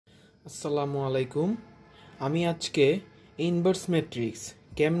আসসালামু আলাইকুম। আমি আজকে ইনভার্স ম্যাট্রিক্স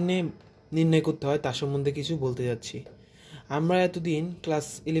কেমনে নির্ণয় করতে হয় তার সম্বন্ধে কিছু বলতে যাচ্ছি। আমরা এতদিন ক্লাস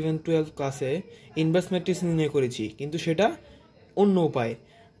 11-12 ক্লাসে ইনভার্স ম্যাট্রিক্স নির্ণয় করেছি, কিন্তু সেটা অন্য উপায়।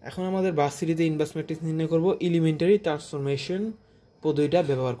 এখন আমাদের ভার্সিটিতে ইনভার্স ম্যাট্রিক্স নির্ণয় করব এলিমেন্টারি ট্রান্সফরমেশন পদ্ধতিটা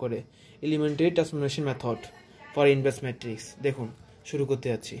ব্যবহার করে, elementary transformation method for inverse matrix. দেখুন, শুরু করতে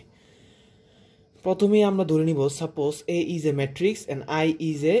যাচ্ছি। প্রথমেই আমরা ধরে নিব, suppose A is a matrix and I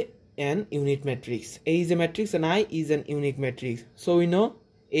is an unit matrix. A is a matrix and I is an unit matrix. So we know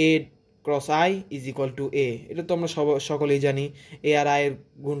A cross I is equal to A. এটা তো আমরা সকলেই জানি, A R I এর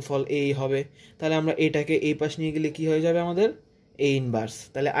গুণফল A হবে। তাহলে আমরা এটাকে এই পাশ নিয়ে গেলে কি হয়ে যাবে আমাদের A ইনভার্স।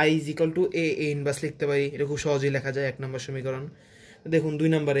 তাহলে I is equal to A inverse লিখতে পারি। এটা খুব সহজেই লেখা যায়, 1 নম্বর সমীকরণ। দেখুন 2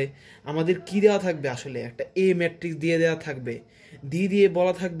 নম্বরে আমাদের কি দেওয়া থাকবে, আসলে একটা এ ম্যাট্রিক্স দিয়ে দেওয়া থাকবে, দিয়ে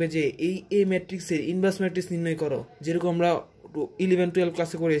বলা থাকবে যে এই এ ম্যাট্রিক্সের ইনভার্স ম্যাট্রিক্স নির্ণয় করো, যেরকম আমরা 11-12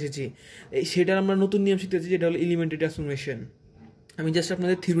 ক্লাসে করে এসেছি। সেটার আমরা নতুন নিয়ম শিখতেছি, যেটা হলো এলিমেন্টারি ট্রান্সফরমেশন। আমি জাস্ট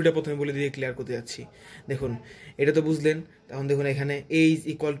আপনাদের থিওরিটা প্রথমে বলে দিয়ে ক্লিয়ার করতে যাচ্ছি। দেখুন, এটা তো বুঝলেন। তখন দেখুন এখানে এ is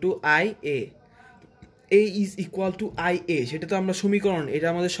equal to I A, A is equal to I A, সেটা তো আমরা সমীকরণ, এটা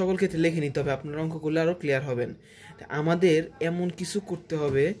আমাদের সকল ক্ষেত্রে লিখে নিতে হবে। আপনারা অঙ্ক করলে আরও ক্লিয়ার হবেন। আমাদের এমন কিছু করতে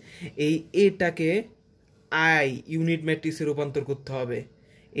হবে, এই এটাকে আই ইউনিট ম্যাট্রিক্সে রূপান্তর করতে হবে।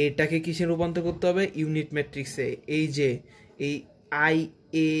 এটাকে কিসে রূপান্তর করতে হবে? ইউনিট ম্যাট্রিক্সে। এই যে এই আই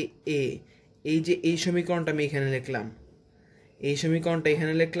এ এ, এই যে এই সমীকরণটা আমি এখানে লিখলাম, এই সমীকরণটা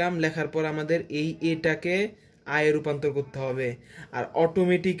এখানে লিখলাম, লেখার পর আমাদের এই এটাকে আয়ে রূপান্তর করতে হবে, আর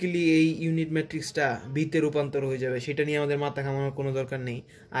অটোমেটিক্যালি এই ইউনিট ম্যাট্রিক্সটা বিতে রূপান্তর হয়ে যাবে। সেটা নিয়ে আমাদের মাথা ঘামানোর কোনো দরকার নেই।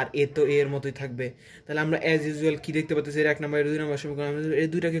 আর এ তো এর মতোই থাকবে। তাহলে আমরা অ্যাজ ইউজুয়াল কি দেখতে পাচ্ছি, এর 1 নম্বর 2 নম্বর সমীকরণ, এই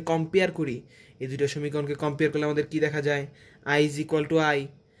দুইটাকে কম্পেয়ার করি। এই দুইটা সমীকরণকে কম্পেয়ার করলে আমাদের কি দেখা যায়? I is equal to I,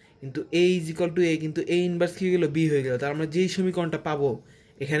 কিন্তু এ ইজ ইকুয়াল টু এ, কিন্তু এ ইনভার্স কি হয়ে গেল? বি হয়ে গেল। তার আমরা যেই সমীকরণটা পাবো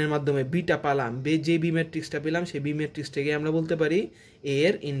এখানের মাধ্যমে বিটা পালাম, যে বি ম্যাট্রিক্সটা পেলাম সেই বি ম্যাট্রিক্সটাকে আমরা বলতে পারি এ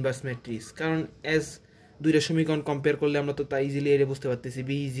এর ইনভার্স ম্যাট্রিক্স। কারণ অ্যাজ দুইটা সমীকরণ কম্পেয়ার করলে আমরা তো তাই ইজিলি এটা বুঝতে পারতেছি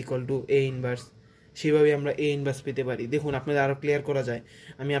B is equal to A inverse. সেভাবে আমরা এ ইনভার্স পেতে পারি। দেখুন, আপনাদের আরও ক্লিয়ার করা যায়,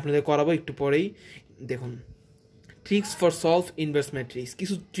 আমি আপনাদের করাবো একটু পরেই। দেখুন, tricks for solve inverse matrix,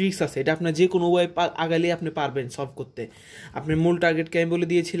 কিছু ট্রিক্স আছে, এটা আপনার যে কোনো ওয়ে আগালে আপনি পারবেন সলভ করতে। আপনার মূল টার্গেটকে আমি বলে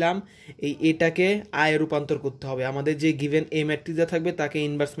দিয়েছিলাম, এই এটাকে আয়ে রূপান্তর করতে হবে। আমাদের যে গিভেন এ ম্যাট্রিক্সটা থাকবে তাকে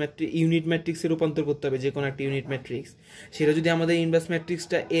ইনভার্স ম্যাট্রিক্স ইউনিট ম্যাট্রিক্সে রূপান্তর করতে হবে, যে কোনো একটা ইউনিট ম্যাট্রিক্স। সেটা যদি আমাদের ইনভার্স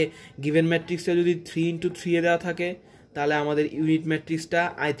ম্যাট্রিক্সটা এ গিভেন ম্যাট্রিক্সটা যদি 3x3 এ দেওয়া থাকে, তাহলে আমাদের ইউনিট ম্যাট্রিক্সটা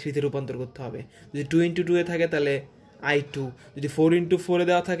I3-তে রূপান্তর করতে হবে। যদি 2x2 এ থাকে তাহলে I2, যদি 4x4 এ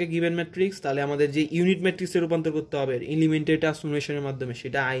দেওয়া থাকে গিভেন ম্যাট্রিক্স, তাহলে আমাদের যে ইউনিট ম্যাট্রিক্সে রূপান্তর করতে হবে এলিমেন্টারি ট্রান্সফরমেশনের মাধ্যমে,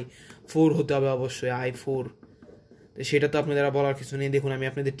 সেটা I4 হতে হবে অবশ্যই, I4। তো সেটা তো আপনাদের বলার কিছু নেই। দেখুন, আমি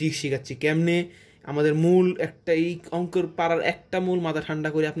আপনাদের ট্রিক শেখাচ্ছি কেমনে আমাদের মূল একটা এই অঙ্কের পাড়ার একটা মূল মাথা ঠান্ডা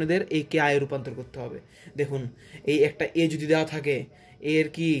করে আপনাদের এই কে আয়ে রূপান্তর করতে হবে। দেখুন, এই একটা এ যদি দেওয়া থাকে, এর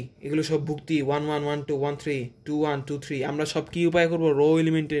কি এগুলো সব ভুক্তি 1 1 1 2 1 3 2 1 2 3, আমরা সব কি উপায় করবো?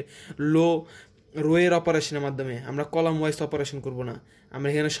 রোয়ের অপারেশনের মাধ্যমে। আমরা কলাম ওয়াইজ অপারেশন করব না, আমরা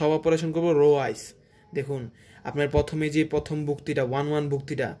এখানে সব অপারেশন করব রো ওয়াইজ। দেখুন, আপনার প্রথমে যে প্রথম ভুক্তিটা 1 1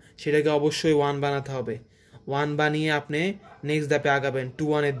 ভুক্তিটা, সেটাকে অবশ্যই 1 বানাতে হবে। 1 বানিয়ে আপনি নেক্সট ধাপে আগাবেন 2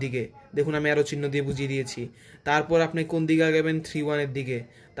 1 এর দিকে। দেখুন, আমি আরও চিহ্ন দিয়ে বুঝিয়ে দিয়েছি। তারপর আপনি কোন দিকে আগাবেন? 3 1 এর দিকে।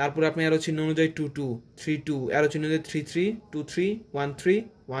 তারপর আপনি আরও চিহ্ন অনুযায়ী 2 2 3 2, আরও চিহ্ন অনুযায়ী 3 3 2 3 1 3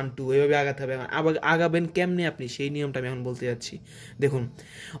 1 2, এইভাবে আগাতে হবে। আবার আগাবেন কেমনে আপনি, সেই নিয়মটা আমি এখন বলতে যাচ্ছি। দেখুন,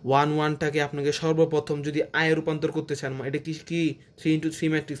 1 1টাকে আপনাকে সর্বপ্রথম যদি আয়ে রূপান্তর করতে চান, এটা কি 3x3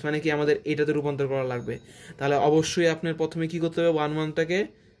 ম্যাট্রিক্স, মানে কি আমাদের এটাতে রূপান্তর করা লাগবে। তাহলে অবশ্যই আপনার প্রথমে কি করতে হবে? 1 1টাকে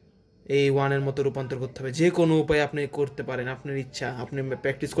এই 1-এর মতো রূপান্তর করতে হবে। যে কোনো উপায়ে আপনি করতে পারেন, আপনার ইচ্ছা, আপনি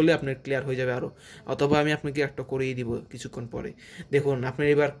প্র্যাকটিস করলে আপনার ক্লিয়ার হয়ে যাবে আরও। অথবা আমি আপনাকে একটা করেই দিব কিছুক্ষণ পরে। দেখুন, আপনার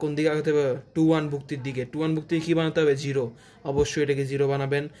এবার কোন দিকে আগাতে হবে? 2 1 ভুক্তির দিকে। 2 1 ভুক্তি কী বানাতে হবে? 0। অবশ্যই এটাকে 0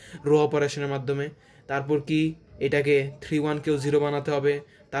 বানাবেন রো অপারেশনের মাধ্যমে। তারপর কি এটাকে 3 1কেও 0 বানাতে হবে।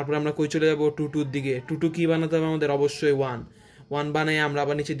 তারপর আমরা কই চলে যাব? 2 2-র দিকে। 2 2 কী বানাতে হবে আমাদের? অবশ্যই 1 বানাই আমরা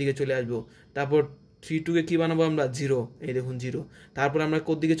আবার নিচের দিকে চলে আসবো। তারপর 3 2-কে কী বানাবো আমরা? 0। এই দেখুন 0। তারপর আমরা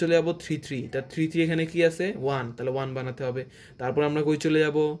কোর দিকে চলে যাবো? 3 3। তার 3 3 এখানে কি আছে? 1, তাহলে 1 বানাতে হবে। তারপর আমরা কই চলে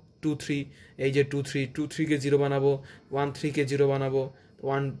যাব? 2 3। এই যে 2 3কে 0 বানাবো, 1 3কে 0 বানাবো,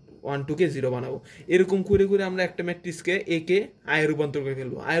 1 2কে 0 বানাবো। এরকম করে করে আমরা একটা ম্যাট্রিক্সকে একে আয়ে রূপান্তর করে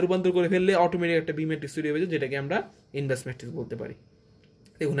ফেলবো। আয়ে রূপান্তর করে ফেললে অটোমেটিক একটা বি ম্যাট্রিক্স তৈরি হয়ে যাবে, যেটাকে আমরা ইনভার্স ম্যাট্রিক্স বলতে পারি।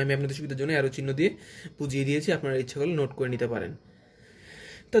 দেখুন, আমি আপনাদের সুবিধার জন্য আরও চিহ্ন দিয়ে বুঝিয়ে দিয়েছি, আপনারা ইচ্ছা করলে নোট করে নিতে পারেন।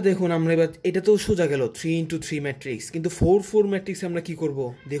 তা দেখুন, আমরা এবার এটা তো সোজা গেল 3x3 ম্যাট্রিক্স, কিন্তু 4 4 ম্যাট্রিক্সে আমরা কি করব?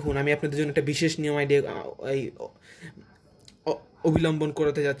 দেখুন, আমি আপনাদের জন্য একটা বিশেষ নিয়ম আইডিয়া অবলম্বন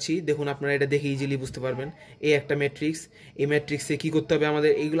করতে যাচ্ছি। দেখুন আপনারা এটা দেখে ইজিলি বুঝতে পারবেন। এই একটা ম্যাট্রিক্স, এই ম্যাট্রিক্সে কী করতে হবে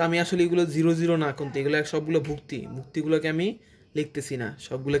আমাদের, এইগুলো আমি আসলে এগুলো 0 0 না, কিন্তু এগুলো সবগুলো ভুক্তিগুলোকে আমি লিখতেছি না,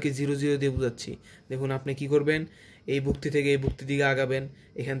 সবগুলোকে 0 0 দিয়ে বোঝাচ্ছি। দেখুন আপনি কি করবেন, এই ভুক্তি থেকে এই ভুক্তির দিকে আগাবেন,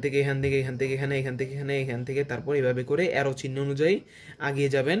 এখান থেকে এখান থেকে এখান থেকে এখানে, এখান থেকে এখানে, এখান থেকে, তারপর এভাবে করে অ্যারো চিহ্ন অনুযায়ী আগিয়ে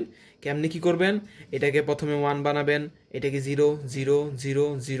যাবেন। কেমনি কি করবেন, এটাকে প্রথমে 1 বানাবেন, এটাকে 0 0 0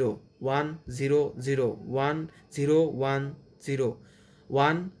 0 1 0 0 1 0 1 0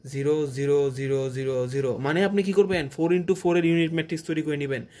 1 0 0 0 0 0, মানে আপনি কি করবেন 4x4 এর ইউনিট ম্যাট্রিক্স তৈরি করে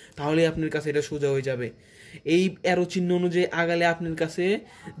নেবেন, তাহলে আপনার কাছে এটা সোজা হয়ে যাবে। এই অ্যারো চিহ্ন অনুযায়ী আগালে আপনার কাছে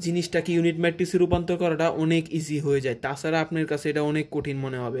জিনিসটাকে ইউনিট ম্যাট্রিক্সে রূপান্তর করাটা অনেক ইজি হয়ে যায়। তাছাড়া আপনার কাছে এটা অনেক কঠিন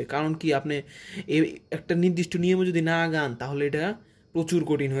মনে হবে, কারণ কি আপনি এই একটা নির্দিষ্ট নিয়মে যদি না আগান তাহলে এটা প্রচুর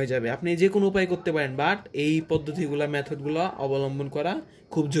কঠিন হয়ে যাবে। আপনি যে কোনো উপায় করতে পারেন, বাট এই পদ্ধতিগুলো মেথডগুলো অবলম্বন করা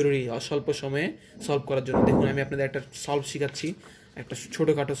খুব জরুরি স্বল্প সময়ে সলভ করার জন্য। দেখুন আমি আপনাদের একটা সলভ শেখাচ্ছি, একটা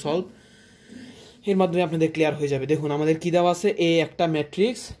ছোটোখাটো সলভ, এর মাধ্যমে আপনাদের ক্লিয়ার হয়ে যাবে। দেখুন আমাদের কী দেওয়া আছে, এই একটা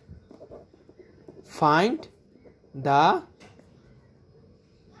matrix, find the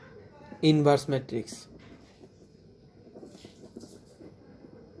inverse matrix,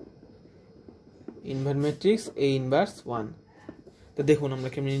 A inverse 1। তো দেখুন আমরা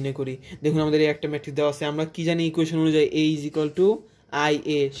কেমন নির্ণয় করি। দেখুন আমাদের এই একটা ম্যাট্রিক্স দেওয়া আছে, আমরা কি জানি ইকুয়েশন অনুযায়ী A is equal to I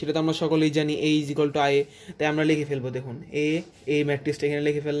A, সেটা তো আমরা সকলেই জানি A is equal to I A. তাই আমরা লিখে ফেলবো, দেখুন এই ম্যাট্রিক্সটা এখানে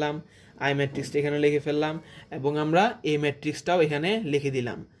লিখে ফেললাম, আই ম্যাট্রিক্সটা এখানে লিখে ফেললাম, এবং আমরা এই ম্যাট্রিক্সটাও এখানে লিখে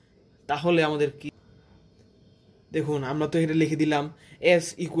দিলাম। তাহলে আমাদের কি, দেখুন আমরা তো এটা লিখে দিলাম এস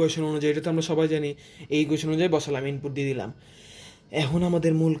ইকুয়েশন অনুযায়ী, এটা তো আমরা সবাই জানি, এই ইকুয়েশন অনুযায়ী বসালাম, ইনপুট দিয়ে দিলাম। এখন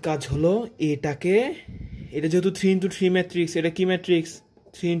আমাদের মূল কাজ হলো এটা যেহেতু 3x3 ম্যাট্রিক্স, এটা কি ম্যাট্রিক্স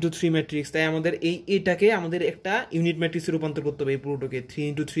 3x3 ম্যাট্রিক্স, তাই আমাদের এটাকে আমাদের একটা ইউনিট ম্যাট্রিক্সে রূপান্তর করতে হবে, এই পুরোটাকে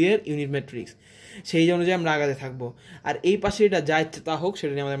 3x3 এর ইউনিট ম্যাট্রিক্স, সেই অনুযায়ী আমরা আগাতে থাকবো। আর এই পাশে এটা যা ইচ্ছে তা হোক,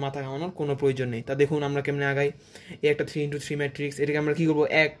 সেটা নিয়ে আমাদের মাথা ঘামানোর কোনো প্রয়োজন নেই। তা দেখুন আমরা কেমনে আগাই, এই একটা 3x3 ম্যাট্রিক্স, এটাকে আমরা কী করবো,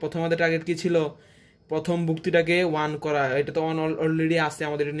 প্রথম আমাদের টার্গেট কী ছিল, প্রথম ভুক্তিটাকে 1 করা, এটা তো অলরেডি আছে,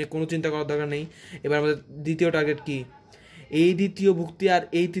 আমাদের এটা নিয়ে কোনো চিন্তা করার দরকার নেই। এবার আমাদের দ্বিতীয় টার্গেট কি, এই দ্বিতীয় ভুক্তি আর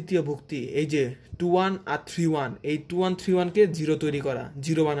এই তৃতীয় ভুক্তি, এই যে 2 1 আর 3 1, এই 2 1 3 1কে 0 তৈরি করা,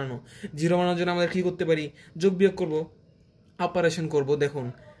 0 বানানোর জন্য আমাদের কী করতে পারি, যোগ বিয়োগ করবো, অপারেশন করব। দেখুন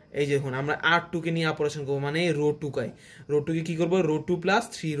এই যে দেখুন আমরা R2কে নিয়ে অপারেশন করবো, মানে রো 2কে কী করবো, রো 2 প্লাস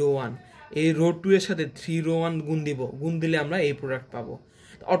 3 রো 1, এই রো 2 এর সাথে 3 রো 1 গুণ দিলে আমরা এই প্রোডাক্ট পাবো।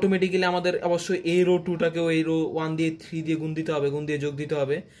 অটোমেটিক্যালি আমাদের অবশ্যই এই রো 2টাকেও এই রো 1 দিয়ে 3 দিয়ে গুণ দিতে হবে, গুণ দিয়ে যোগ দিতে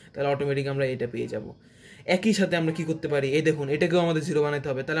হবে, তাহলে অটোমেটিক আমরা এটা পেয়ে যাব। একই সাথে আমরা কি করতে পারি, এই দেখুন এটাকেও আমাদের 0 বানাতে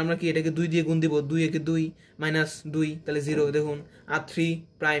হবে, তাহলে আমরা কি এটাকে 2 দিয়ে গুণ দিব, 2 একে 2 মাইনাস 2, তাহলে 0। দেখুন R3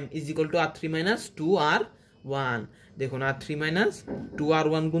 prime is equal to R3 minus 2R1, দেখুন R3 মাইনাস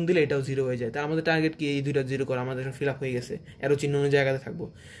 2R1 গুণ দিলে এটাও 0 হয়ে যায়। তাই আমাদের টার্গেট কি, এই দুইটা 0 করা, আমাদের ফিল আপ হয়ে গেছে, এরও চিহ্ন অনুযায়ী জায়গাতে থাকবো।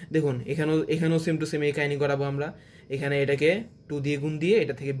 দেখুন এখানেও সেম টু সেম এই কাহিনি করাবো আমরা, এখানে এটাকে 2 দিয়ে গুণ দিয়ে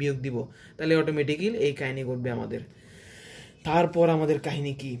এটা থেকে বিয়োগ দিব, তাহলে অটোমেটিক্যালি এই কাহিনি করবে আমাদের। তারপর আমাদের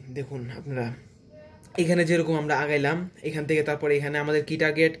কাহিনী কি, দেখুন আপনারা এখানে যেরকম আমরা আগাইলাম এখান থেকে, তারপরে এখানে আমাদের কি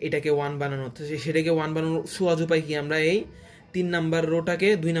টার্গেট, এটাকে 1 বানানো, সেটাকে 1 বানানোর সহজ উপায় কি, আমরা এই 3 নাম্বার রোটাকে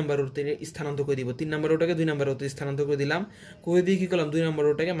 2 নাম্বার রোতে স্থানান্তর করে দিব, 3 নাম্বার রোটাকে 2 নাম্বার রোতে স্থানান্তর করে দিলাম, করে দিয়ে কী করলাম, 2 নাম্বার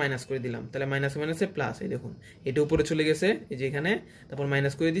রোটাকে মাইনাস করে দিলাম, তাহলে মাইনাসে মাইনাসে প্লাস, এই দেখুন এটা উপরে চলে গেছে, এই যে এখানে, তারপর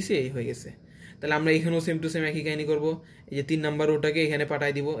মাইনাস করে দিছি, এই হয়ে গেছে। তাহলে আমরা এখানেও সেম টু সেম একই কাহিনী করবো, এই যে 3 নাম্বার রোটাকে এখানে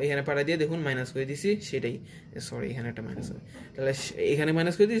পাঠাই দিব, এখানে পাঠাই দিয়ে দেখুন মাইনাস করে দিছি, সেটাই, সরি এখানে একটা মাইনাস হবে, তাহলে এখানে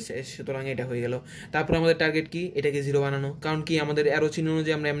মাইনাস করে দিচ্ছি, সুতরাং এটা হয়ে গেল। তারপর আমাদের টার্গেট কি, এটাকে 0 বানানো, কারণ কি আমাদের অ্যারো চিহ্ন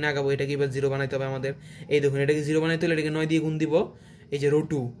অনুযায়ী আমরা এমনি আগাবো, এটাকে এবার 0 বানাইতে হবে আমাদের। এই দেখুন এটাকে 0 বানাইতে হলে এটাকে 9 দিয়ে গুণ দিব, এই যে রো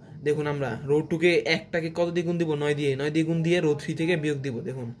 2, দেখুন আমরা রো 2কে একটাকে কত দিয়ে গুণ দিব, 9 দিয়ে গুণ দিয়ে রো 3 থেকে বিয়োগ দিব,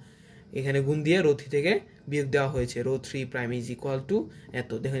 দেখুন এখানে গুণ দিয়ে রো 3 থেকে বিয়োগ দেওয়া হয়েছে, rho 3 prime is equal to এত,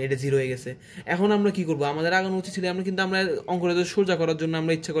 দেখুন এটা 0 হয়ে গেছে। এখন আমরা কি করবো, আমাদের আগানো উচিত ছিল, আমরা অঙ্কটা সোজা করার জন্য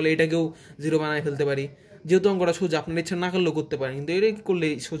আমরা ইচ্ছা করলে এটাকেও 0 বানায় ফেলতে পারি, যেহেতু অঙ্কটা সোজা, আপনার ইচ্ছা না করলেও করতে পারেন, কিন্তু এটা করলে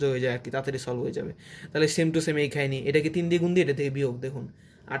সোজা হয়ে যায় আর কি, তাড়াতাড়ি সলভ হয়ে যাবে। তাহলে সেম টু সেম এই খাইনি, এটাকে 3 দিয়ে গুণ দিয়ে এটা থেকে বিয়োগ, দেখুন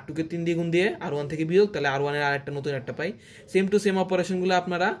R2কে 3 দিয়ে গুণ দিয়ে R1 থেকে বিয়োগ, তাহলে R1 এর আরেকটা নতুন একটা পাই। সেম টু সেম অপারেশনগুলো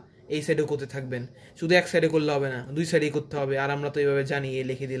আপনারা এই সাইডেও করতে থাকবেন, শুধু এক সাইডে করলে হবে না, দুই সাইডেই করতে হবে। আর আমরা তো এইভাবে জানি, এই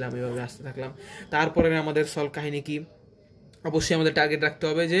লিখে দিলাম, এইভাবে আসতে থাকলাম। তারপরে আমাদের সলভ কাহিনী কি, অবশ্যই আমাদের টার্গেট রাখতে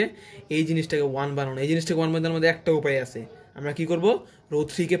হবে যে এই জিনিসটাকে 1 বানানো, এই জিনিসটাকে 1 বানানোর মধ্যে একটা উপায় আছে, আমরা কি করব, রো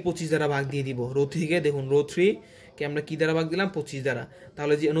 3কে 25 দ্বারা ভাগ দিয়ে দিব, রো 3কে দেখুন রো 3কে আমরা কি দ্বারা ভাগ দিলাম, 25 দ্বারা,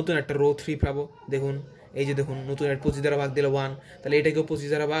 তাহলে যে নতুন একটা রো 3 পাবো। দেখুন এই যে দেখুন নতুন একটা 25 দ্বারা ভাগ দিলে 1, তাহলে এটাকেও 25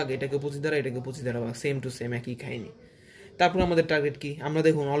 দ্বারা ভাগ, এটাকেও 25 দ্বারা, এটাকেও 25 দ্বারা ভাগ, সেম টু সেম একই খাইনি। তারপর আমাদের টার্গেট কি, আমরা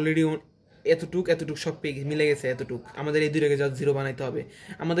দেখুন অলরেডি এতটুক সব পেয়ে মিলে গেছে, এতটুক আমাদের এই দুইটাকে জাস্ট 0 বানাইতে হবে।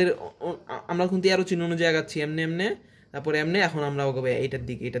 আমরা কিন্তু আরও চিহ্ন অনুযায়ী আগাচ্ছি, এমনি তারপরে এমনি এখন আমরা আগাবো এটার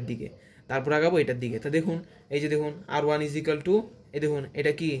দিকে তারপর আগাবো এটার দিকে। তা দেখুন এই যে দেখুন R1 ইজ ইকাল টু, এই দেখুন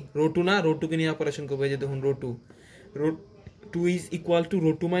এটা কি রো টু না, রো টুকে নিয়ে অপারেশন করবো। এই যে দেখুন rho two is equal to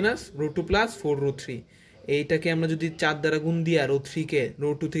rho two minus rho two plus 4 rho 3। এইটাকে আমরা যদি 4 দ্বারা গুণ দিই আর রো 3কে রো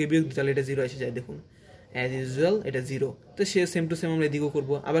 2 থেকে বিয়োগ দিই তাহলে এটা 0 এসে যায়। দেখুন অ্যাজ ইউজুয়াল এটা 0। তো সেম টু সেম আমরা এদিকেও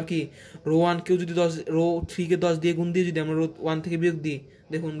করবো। আবার কি রো 1কেও যদি 10, রো 3কে 10 দিয়ে গুণ দিয়ে যদি আমরা রো 1 থেকে বিয়োগ দিই,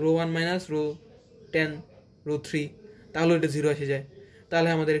 দেখুন রো 1 মাইনাস রো 10 রো 3, তাহলে এটা 0 এসে যায়। তাহলে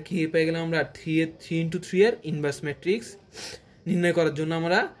আমাদের কি পেয়ে গেলাম আমরা 3 এর ইনভার্স ম্যাট্রিক্স নির্ণয় করার জন্য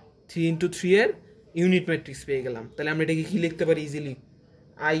আমরা 3 এর ইউনিট ম্যাট্রিক্স পেয়ে গেলাম। তাহলে আমরা এটাকে কি লিখতে পারি ইজিলি,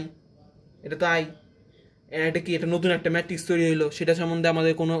 আই, এটা তো আই, এটা কি এটা নতুন একটা ম্যাট্রিক্স তৈরি হইলো, সেটা সম্বন্ধে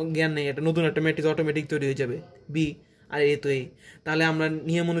আমাদের কোনো জ্ঞান নেই, এটা নতুন একটা ম্যাট্রিক্স অটোমেটিক তৈরি হয়ে যাবে বি, আর এ তো এ। তাহলে আমরা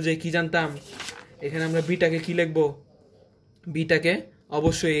নিয়ম অনুযায়ী কি জানতাম, এখানে আমরা বিটাকে কি লিখবো, বিটাকে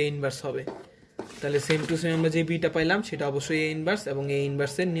অবশ্যই এ ইনভার্স হবে। তাহলে সেম টু সেম আমরা যে বিটা পাইলাম সেটা অবশ্যই এ ইনভার্স, এবং এ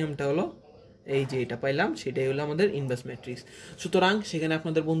ইনভার্সের নিয়মটা হলো এই যে এটা পাইলাম সেটাই হলো আমাদের ইনভার্স ম্যাট্রিক্স। সুতরাং সেখানে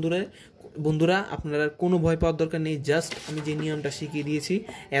আপনাদের বন্ধুরা আপনারা কোনো ভয় পাওয়ার দরকার নেই, জাস্ট আমি যে নিয়মটা শিখিয়ে দিয়েছি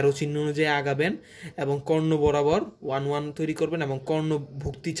অ্যারো চিহ্ন অনুযায়ী আগাবেন এবং কর্ণ বরাবর 1 1 তৈরি করবেন এবং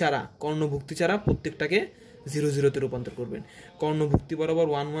কর্ণভুক্তি ছাড়া প্রত্যেকটাকে 0 0-তে রূপান্তর করবেন। কর্ণভুক্তি বরাবর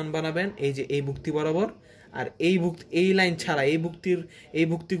 1 1 বানাবেন, এই যে এই ভুক্তি বরাবর, আর এই লাইন ছাড়া এই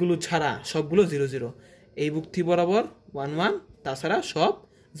ভুক্তিগুলো ছাড়া সবগুলো 0 0, এই ভুক্তি বরাবর 1 1, তাছাড়া সব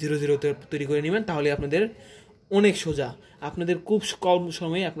 0 0-তে তৈরি করে নেবেন। তাহলে আপনাদের অনেক সোজা, আপনাদের খুব কম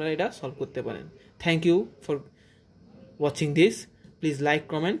সময়ে আপনারা এটা সলভ করতে পারেন। Thank you for watching this, please like,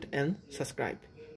 comment and subscribe.